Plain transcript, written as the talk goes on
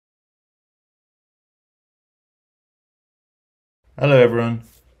Hello everyone.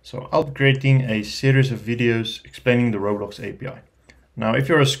 So I'll be creating a series of videos explaining the Roblox API. Now, if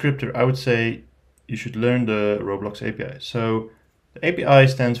you're a scripter, I would say you should learn the Roblox API. So the API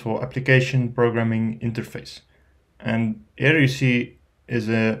stands for Application Programming Interface. And here you see is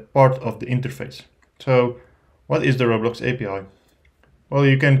a part of the interface. So what is the Roblox API? Well,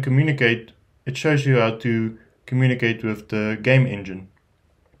 you can communicate. It shows you how to communicate with the game engine.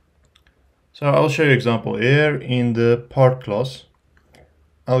 So I'll show you an example here in the part class.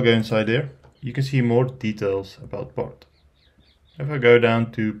 I'll go inside there. You can see more details about part. If I go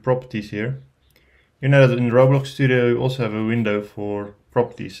down to properties here, you know that in Roblox Studio you also have a window for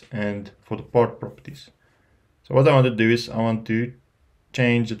properties and for the part properties. So what I want to do is I want to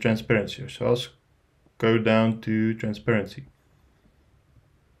change the transparency. So I'll go down to transparency.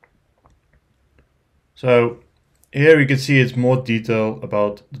 So here we can see it's more detail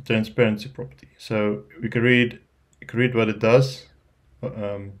about the transparency property. So we can read what it does.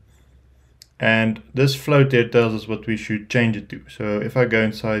 And this float here tells us what we should change it to. So if I go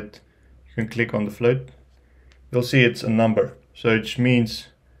inside, you can click on the float. You'll see it's a number. So it means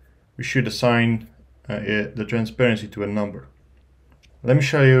we should assign the transparency to a number. Let me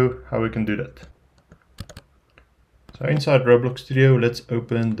show you how we can do that. So inside Roblox Studio, let's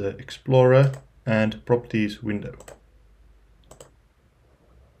open the Explorer and Properties window.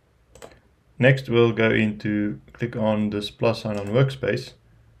 Next, we'll go into click on this plus sign on Workspace,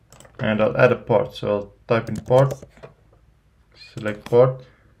 and I'll add a part. So I'll type in part, select part,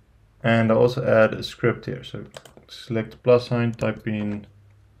 and I'll also add a script here. So select plus sign, type in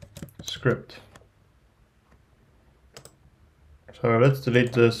script. So let's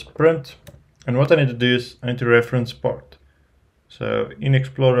delete this print. And what I need to do is I need to reference part. So in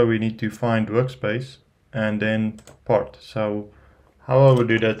Explorer we need to find Workspace and then part. So how I would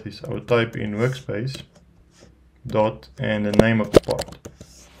do that is I would type in Workspace dot and the name of the part.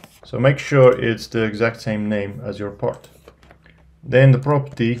 So make sure it's the exact same name as your part. Then the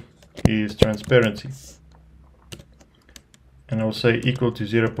property is transparency. And I will say equal to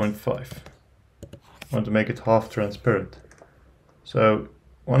 0.5. I want to make it half transparent. So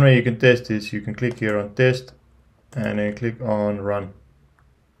one way you can test this, you can click here on test and then click on run.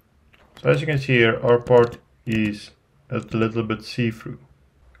 So as you can see here, our part is a little bit see-through.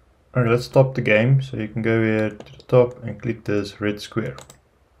 Okay, let's stop the game. So you can go here to the top and click this red square.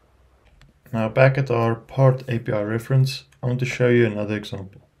 Now back at our part API reference, I want to show you another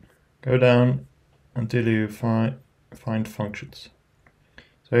example. Go down until you find functions.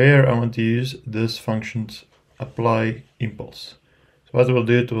 So here I want to use this function's ApplyImpulse. So what it will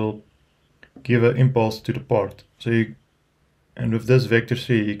do, it will give an impulse to the part. And with this vector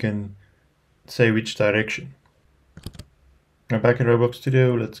 3 you can say which direction. Now back in Roblox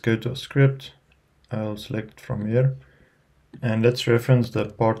Studio, let's go to a script. I'll select it from here. And let's reference the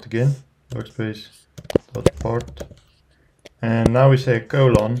part again. Workspace.part. And now we say a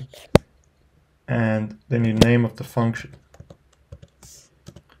colon. And then the name of the function.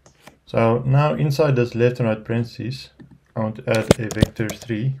 So now inside this left and right parentheses, I want to add a vector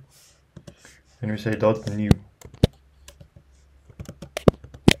 3. And we say dot new.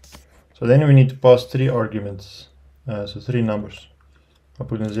 So then we need to pass 3 arguments. So 3 numbers. I'll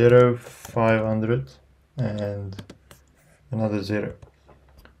put in 0, 500 and another 0.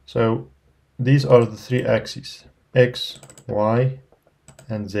 So these are the 3 axes, X, Y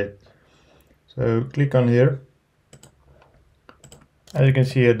and Z. So click on here. As you can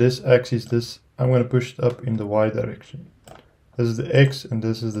see here, this axis, I'm going to push it up in the Y direction. This is the X and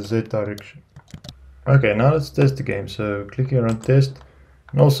this is the Z direction. Okay, now let's test the game. So click here on test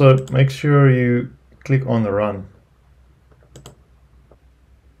and also make sure you click on the run.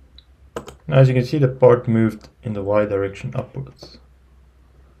 Now as you can see, the part moved in the Y direction upwards.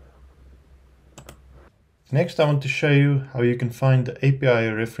 Next I want to show you how you can find the API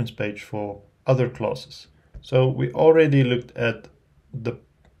reference page for other classes. So we already looked at the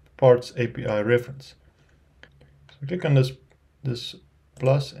parts API reference. So click on this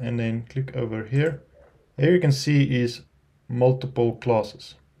plus and then click over here. Here you can see is multiple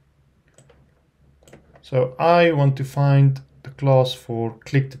classes. So I want to find the class for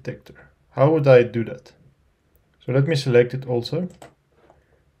click detector. How would I do that? So let me select it also.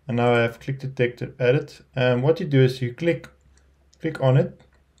 And now I have click detector added. And what you do is you click on it.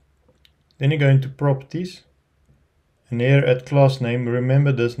 Then you go into properties. And here at class name,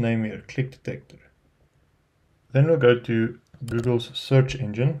 remember this name here, click detector. Then we'll go to Google's search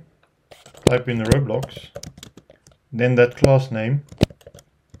engine. Type in Roblox. Then that class name.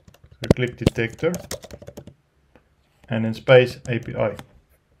 So click detector. And then space API.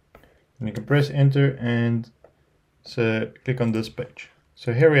 And you can press enter and So click on this page.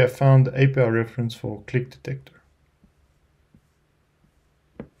 So here we have found the API reference for click detector.